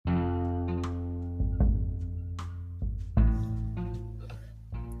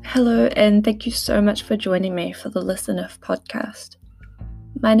Hello, and thank you so much for joining me for the Listen If podcast.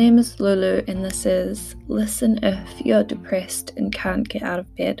 My name is Lulu, and this is Listen If You're Depressed and Can't Get Out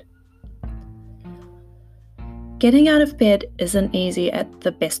of Bed. Getting out of bed isn't easy at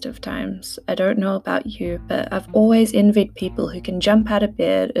the best of times. I don't know about you, but I've always envied people who can jump out of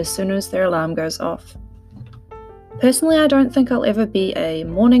bed as soon as their alarm goes off. Personally, I don't think I'll ever be a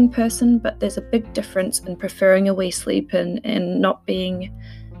morning person, but there's a big difference in preferring a wee sleep in and not being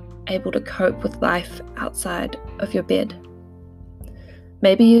able to cope with life outside of your bed.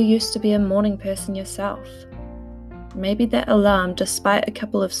 Maybe you used to be a morning person yourself. Maybe that alarm, despite a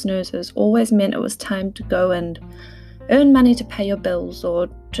couple of snoozes, always meant it was time to go and earn money to pay your bills or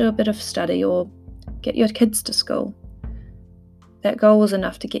do a bit of study or get your kids to school. That goal was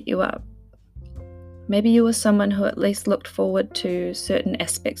enough to get you up. Maybe you were someone who at least looked forward to certain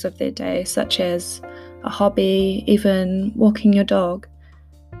aspects of their day, such as a hobby, even walking your dog.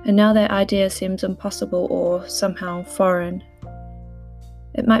 And now that idea seems impossible or somehow foreign.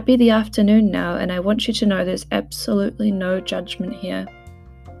 It might be the afternoon now, and I want you to know there's absolutely no judgment here.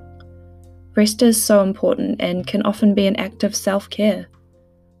 Rest is so important and can often be an act of self-care.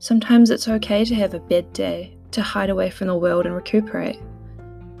 Sometimes it's okay to have a bed day, to hide away from the world and recuperate.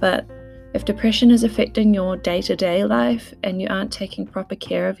 But if depression is affecting your day-to-day life and you aren't taking proper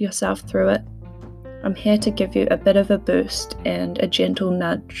care of yourself through it, I'm here to give you a bit of a boost and a gentle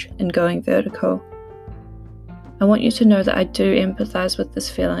nudge in going vertical. I want you to know that I do empathize with this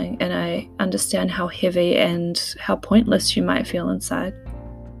feeling, and I understand how heavy and how pointless you might feel inside.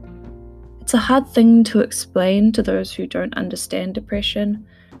 It's a hard thing to explain to those who don't understand depression.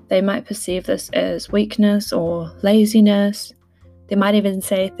 They might perceive this as weakness or laziness. They might even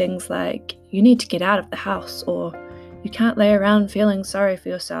say things like, "You need to get out of the house," or "You can't lay around feeling sorry for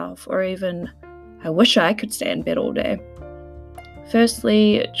yourself," or even, "I wish I could stay in bed all day."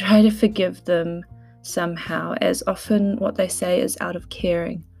 Firstly, try to forgive them somehow, as often what they say is out of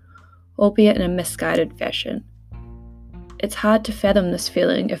caring, albeit in a misguided fashion. It's hard to fathom this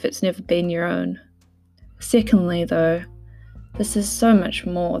feeling if it's never been your own. Secondly, though, this is so much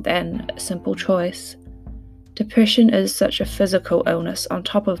more than a simple choice. Depression is such a physical illness on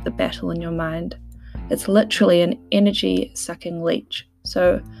top of the battle in your mind. It's literally an energy-sucking leech.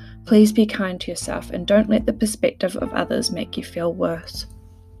 So please be kind to yourself and don't let the perspective of others make you feel worse.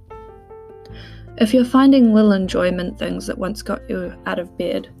 If you're finding little enjoyment things that once got you out of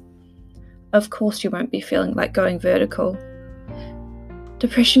bed, of course you won't be feeling like going vertical.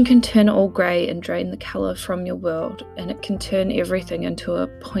 Depression can turn all grey and drain the colour from your world, and it can turn everything into a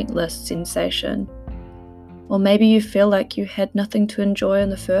pointless sensation. Or maybe you feel like you had nothing to enjoy in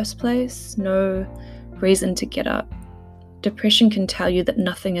the first place, no reason to get up. Depression can tell you that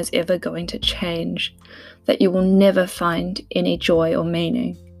nothing is ever going to change, that you will never find any joy or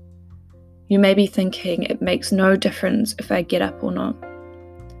meaning. You may be thinking, it makes no difference if I get up or not.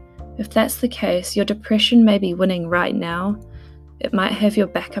 If that's the case, your depression may be winning right now. It might have your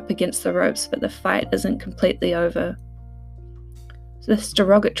back up against the ropes, but the fight isn't completely over. This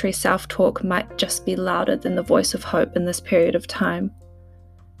derogatory self-talk might just be louder than the voice of hope in this period of time.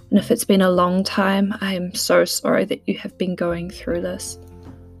 And if it's been a long time, I am so sorry that you have been going through this.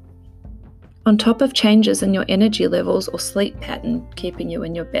 On top of changes in your energy levels or sleep pattern keeping you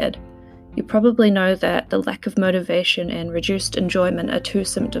in your bed, you probably know that the lack of motivation and reduced enjoyment are two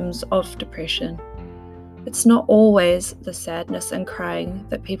symptoms of depression. It's not always the sadness and crying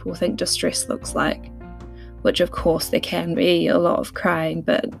that people think distress looks like, which of course there can be a lot of crying,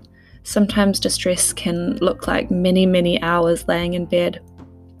 but sometimes distress can look like many, many hours laying in bed,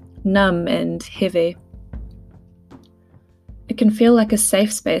 numb and heavy. It can feel like a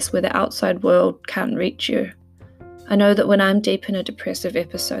safe space where the outside world can't reach you. I know that when I'm deep in a depressive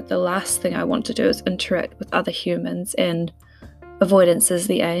episode, the last thing I want to do is interact with other humans, and avoidance is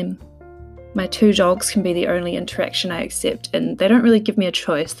the aim. My 2 dogs can be the only interaction I accept, and they don't really give me a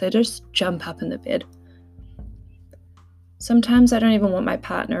choice, they just jump up in the bed. Sometimes I don't even want my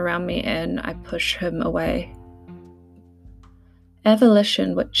partner around me and I push him away.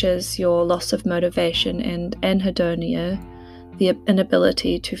 Avolition, which is your loss of motivation, and anhedonia, the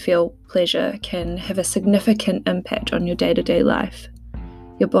inability to feel pleasure, can have a significant impact on your day-to-day life,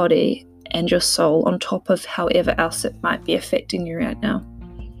 your body, and your soul, on top of however else it might be affecting you right now.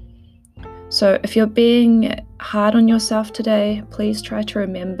 So if you're being hard on yourself today, please try to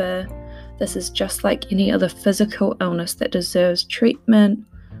remember this is just like any other physical illness that deserves treatment,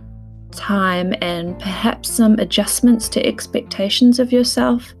 time, and perhaps some adjustments to expectations of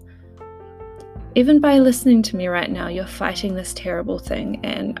yourself. Even by listening to me right now, you're fighting this terrible thing,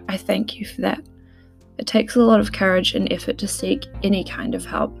 and I thank you for that. It takes a lot of courage and effort to seek any kind of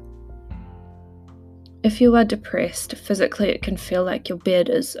help. If you are depressed, physically it can feel like your bed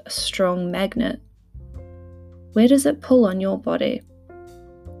is a strong magnet. Where does it pull on your body?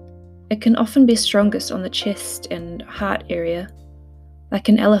 It can often be strongest on the chest and heart area, like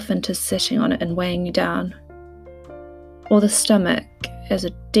an elephant is sitting on it and weighing you down. Or the stomach as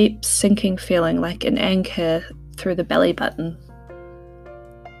a deep sinking feeling like an anchor through the belly button.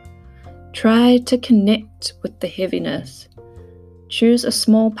 Try to connect with the heaviness. Choose a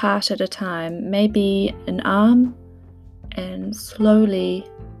small part at a time, maybe an arm, and slowly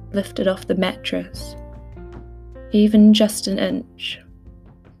lift it off the mattress, even just an inch.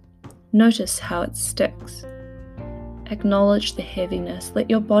 Notice how it sticks. Acknowledge the heaviness. Let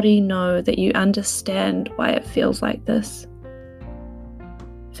your body know that you understand why it feels like this.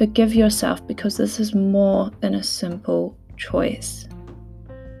 Forgive yourself because this is more than a simple choice.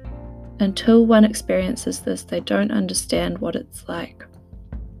 Until one experiences this, they don't understand what it's like.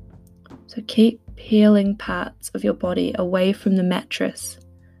 So keep peeling parts of your body away from the mattress,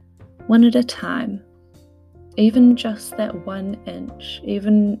 one at a time. Even just that 1 inch,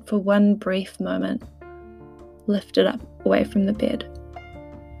 even for one brief moment, lift it up away from the bed.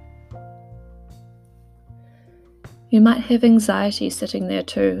 You might have anxiety sitting there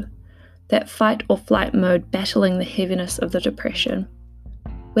too, that fight or flight mode battling the heaviness of the depression.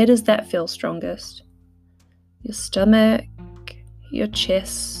 Where does that feel strongest? Your stomach, your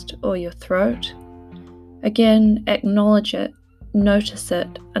chest, or your throat? Again, acknowledge it, notice it,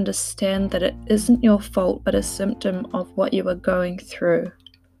 understand that it isn't your fault but a symptom of what you are going through.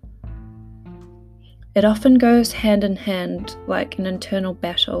 It often goes hand in hand like an internal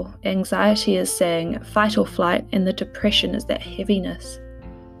battle. Anxiety is saying fight or flight, and the depression is that heaviness.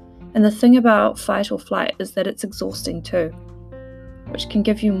 And the thing about fight or flight is that it's exhausting too, which can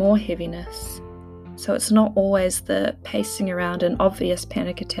give you more heaviness. So it's not always the pacing around and obvious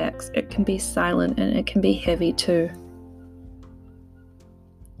panic attacks. It can be silent and it can be heavy too.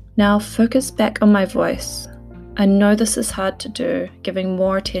 Now focus back on my voice. I know this is hard to do, giving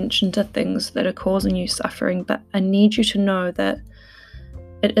more attention to things that are causing you suffering, but I need you to know that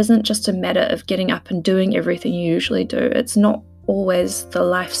it isn't just a matter of getting up and doing everything you usually do. It's not always the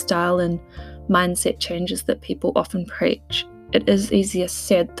lifestyle and mindset changes that people often preach. It is easier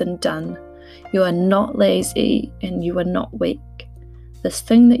said than done. You are not lazy and you are not weak. This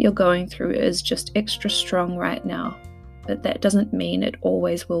thing that you're going through is just extra strong right now, but that doesn't mean it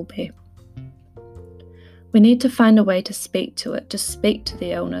always will be. We need to find a way to speak to it, to speak to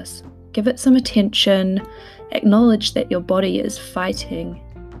the illness. Give it some attention, acknowledge that your body is fighting,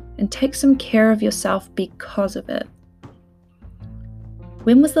 and take some care of yourself because of it.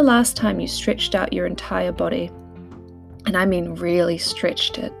 When was the last time you stretched out your entire body? And I mean really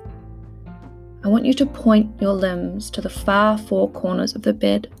stretched it. I want you to point your limbs to the far four corners of the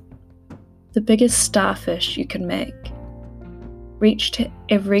bed, the biggest starfish you can make. Reach to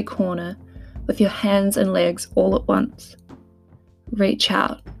every corner with your hands and legs all at once. Reach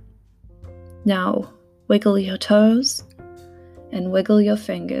out. Now wiggle your toes and wiggle your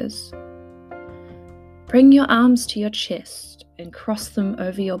fingers. Bring your arms to your chest and cross them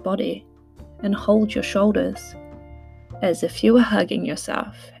over your body and hold your shoulders as if you were hugging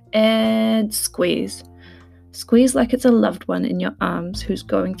yourself, and squeeze. Squeeze like it's a loved one in your arms who's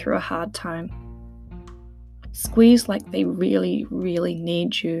going through a hard time. Squeeze like they really, really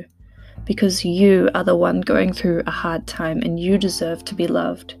need you, because you are the one going through a hard time and you deserve to be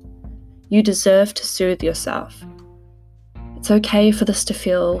loved. You deserve to soothe yourself. It's okay for this to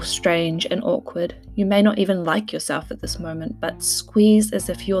feel strange and awkward. You may not even like yourself at this moment, but squeeze as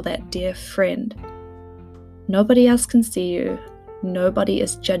if you're that dear friend. Nobody else can see you. Nobody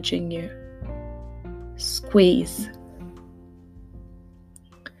is judging you. Squeeze.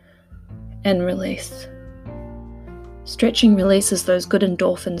 And release. Stretching releases those good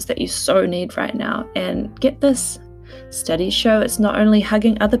endorphins that you so need right now. And get this, studies show it's not only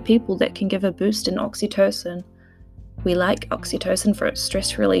hugging other people that can give a boost in oxytocin. We like oxytocin for its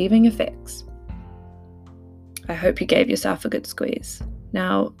stress-relieving effects. I hope you gave yourself a good squeeze.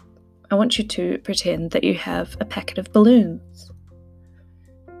 Now, I want you to pretend that you have a packet of balloons.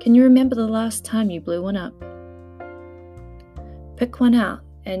 Can you remember the last time you blew one up? Pick one out,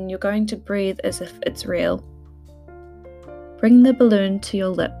 and you're going to breathe as if it's real. Bring the balloon to your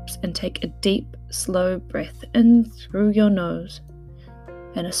lips and take a deep, slow breath in through your nose,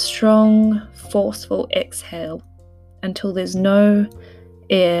 and a strong, forceful exhale until there's no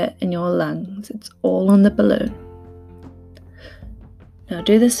air in your lungs. It's all on the balloon. Now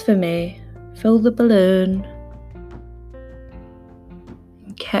do this for me. Fill the balloon.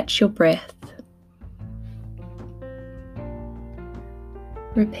 And catch your breath.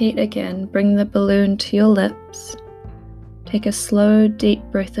 Repeat again. Bring the balloon to your lips. Take a slow, deep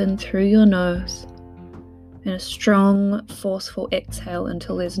breath in through your nose and a strong, forceful exhale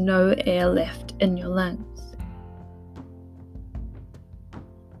until there's no air left in your lungs.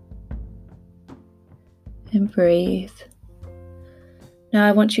 And breathe. Now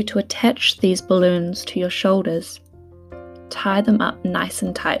I want you to attach these balloons to your shoulders. Tie them up nice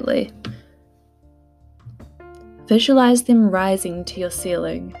and tightly. Visualize them rising to your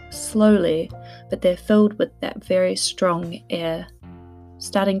ceiling, slowly, but they're filled with that very strong air,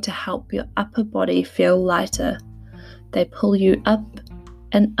 starting to help your upper body feel lighter. They pull you up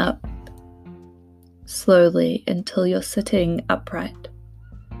and up, slowly until you're sitting upright.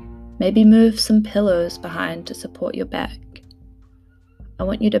 Maybe move some pillows behind to support your back. I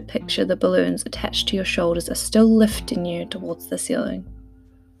want you to picture the balloons attached to your shoulders are still lifting you towards the ceiling.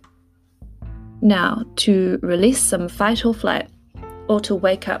 Now, to release some fight or flight, or to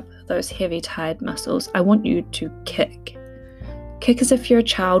wake up those heavy tired muscles, I want you to kick. Kick as if you're a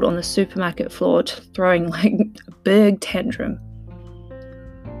child on the supermarket floor throwing like a big tantrum.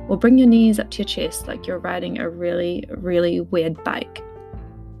 Or bring your knees up to your chest like you're riding a really, really weird bike.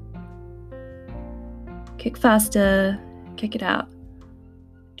 Kick faster, kick it out,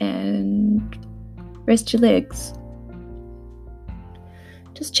 and rest your legs.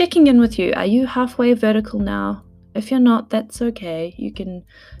 Just checking in with you. Are you halfway vertical now? If you're not, that's okay. You can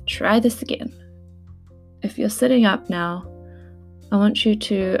try this again. If you're sitting up now, I want you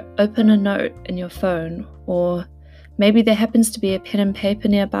to open a note in your phone, or maybe there happens to be a pen and paper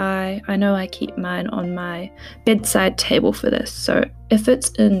nearby. I know I keep mine on my bedside table for this, so if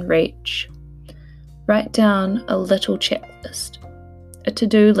it's in reach, write down a little checklist, a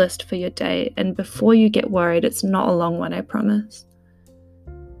to-do list for your day, and before you get worried, it's not a long one, I promise.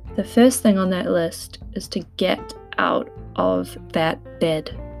 The first thing on that list is to get out of that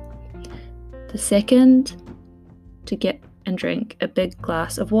bed. The second, to get and drink a big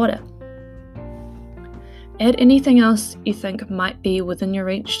glass of water. Add anything else you think might be within your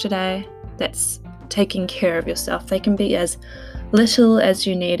reach today that's taking care of yourself. They can be as little as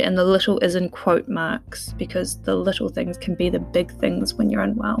you need, and the little is in quote marks because the little things can be the big things when you're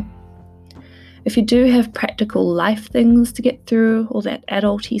unwell. If you do have practical life things to get through, all that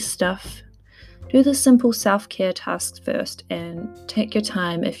adulty stuff, do the simple self-care tasks first and take your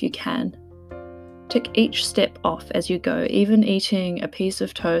time if you can. Tick each step off as you go, even eating a piece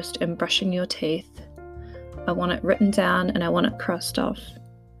of toast and brushing your teeth. I want it written down and I want it crossed off.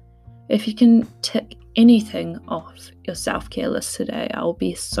 If you can tick anything off your self-care list today, I'll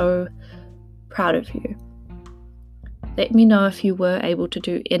be so proud of you. Let me know if you were able to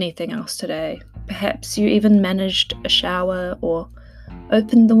do anything else today. Perhaps you even managed a shower or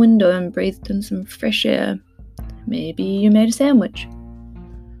opened the window and breathed in some fresh air. Maybe you made a sandwich.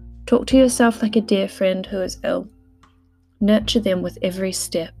 Talk to yourself like a dear friend who is ill. Nurture them with every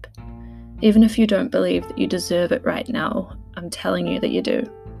step. Even if you don't believe that you deserve it right now, I'm telling you that you do.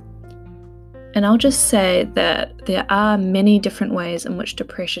 And I'll just say that there are many different ways in which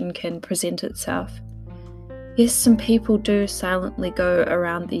depression can present itself. Yes, some people do silently go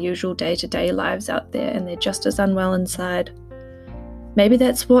around the usual day-to-day lives out there and they're just as unwell inside. Maybe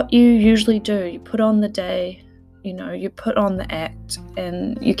that's what you usually do. You put on the day, you put on the act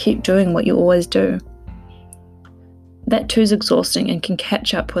and you keep doing what you always do. That too is exhausting and can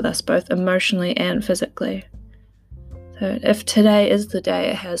catch up with us both emotionally and physically. So if today is the day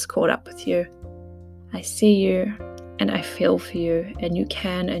it has caught up with you, I see you and I feel for you, and you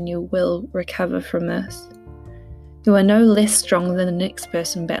can and you will recover from this. You are no less strong than the next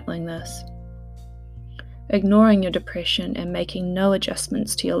person battling this. Ignoring your depression and making no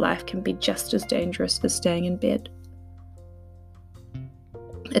adjustments to your life can be just as dangerous as staying in bed.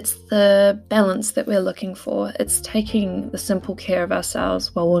 It's the balance that we're looking for. It's taking the simple care of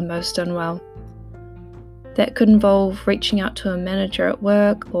ourselves while we're most unwell. That could involve reaching out to a manager at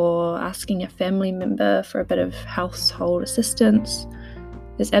work or asking a family member for a bit of household assistance.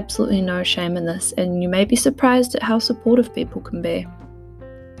 There's absolutely no shame in this, and you may be surprised at how supportive people can be.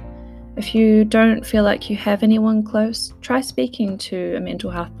 If you don't feel like you have anyone close, try speaking to a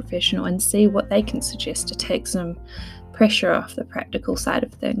mental health professional and see what they can suggest to take some pressure off the practical side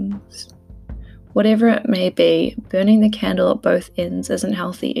of things. Whatever it may be, burning the candle at both ends isn't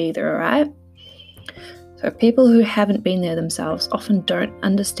healthy either, alright? So people who haven't been there themselves often don't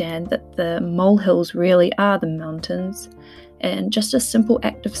understand that the molehills really are the mountains, and just a simple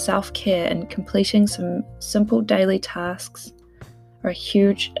act of self-care and completing some simple daily tasks are a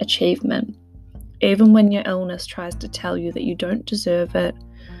huge achievement. Even when your illness tries to tell you that you don't deserve it,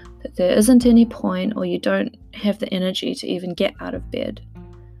 that there isn't any point, or you don't have the energy to even get out of bed.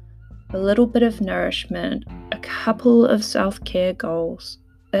 a little bit of nourishment, a couple of self-care goals.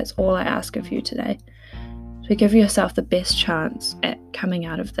 That's all I ask of you today. So give yourself the best chance at coming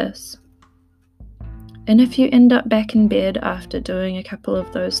out of this. And if you end up back in bed after doing a couple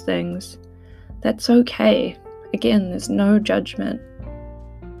of those things, that's okay. Again, there's no judgment.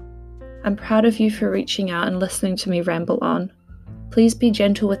 I'm proud of you for reaching out and listening to me ramble on. Please be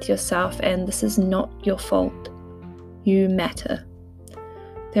gentle with yourself, and this is not your fault. You matter.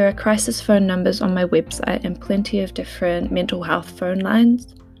 There are crisis phone numbers on my website and plenty of different mental health phone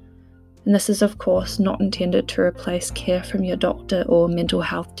lines. And this is, of course, not intended to replace care from your doctor or mental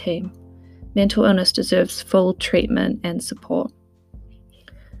health team. Mental illness deserves full treatment and support.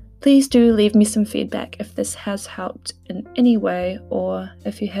 Please do leave me some feedback if this has helped in any way, or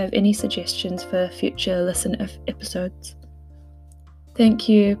if you have any suggestions for future listen episodes. Thank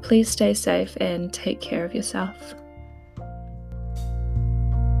you, please stay safe and take care of yourself.